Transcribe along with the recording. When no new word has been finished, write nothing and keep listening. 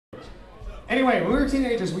Anyway, when we were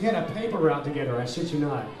teenagers, we had a paper route together, I shit you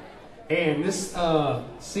not. And this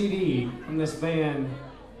CD from this band,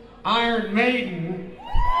 IRON MAIDen,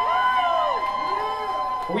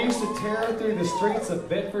 we used to tear through the streets of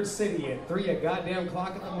Bedford City at 3 goddamn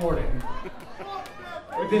o'clock in the morning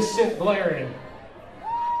with this shit blaring.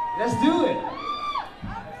 Let's do it.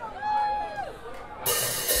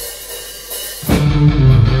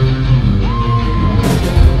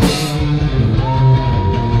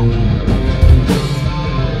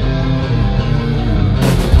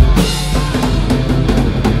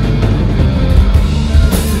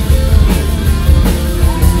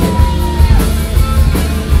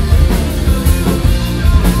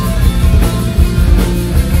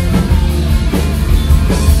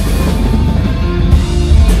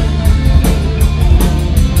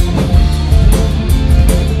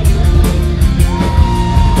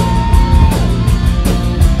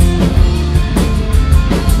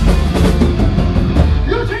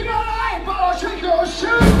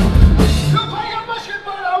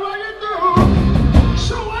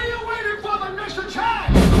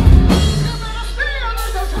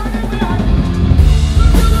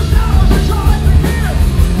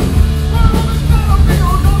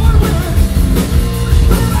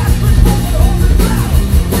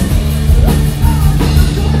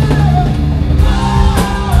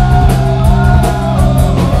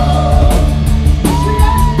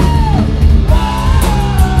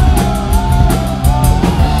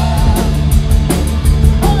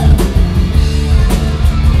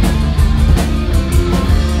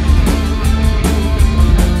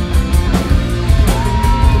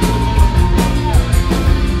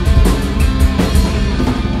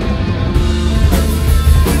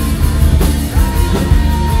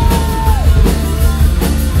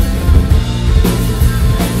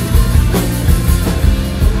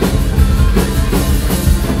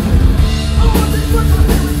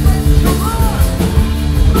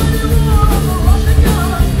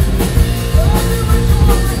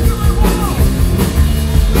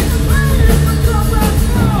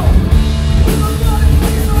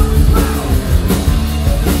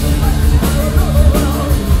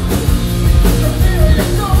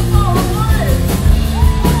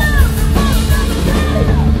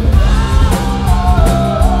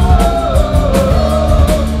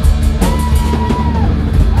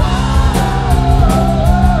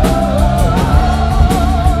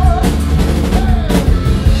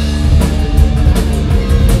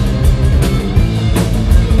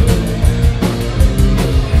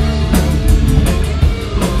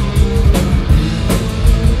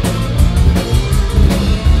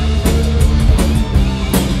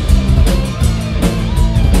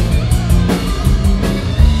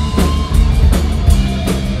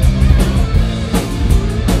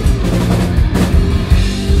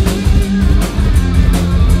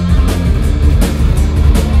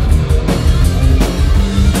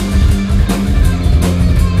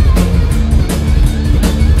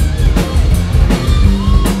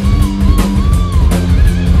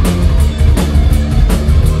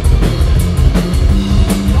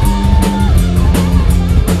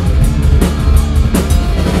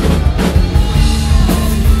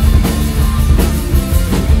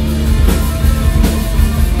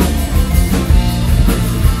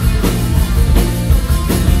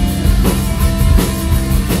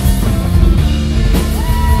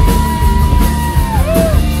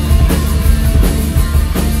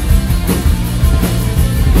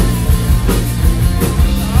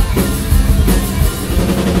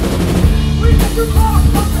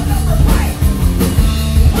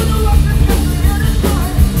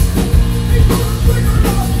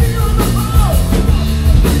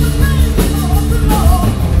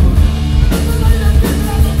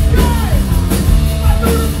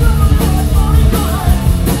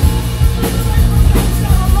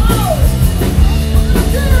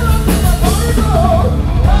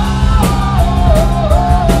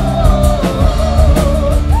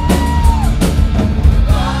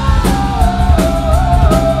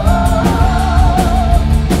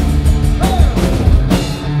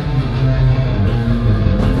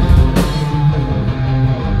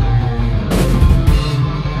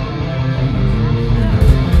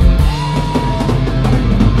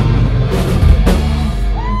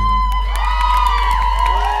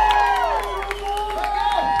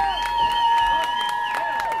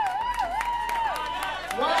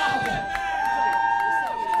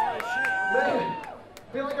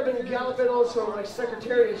 galloping on some like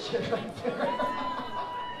secretariat shit right there.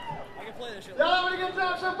 I can play this shit. Y'all having a good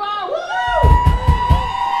time so far? Woo!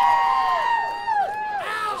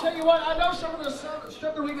 I'll tell you what, I know some of the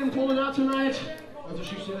stuff that we've been pulling out tonight. That's what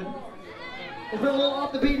she said. It's been a little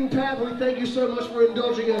off the beaten path. We thank you so much for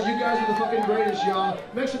indulging us. You guys are the fucking greatest, y'all.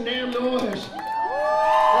 Make some damn noise.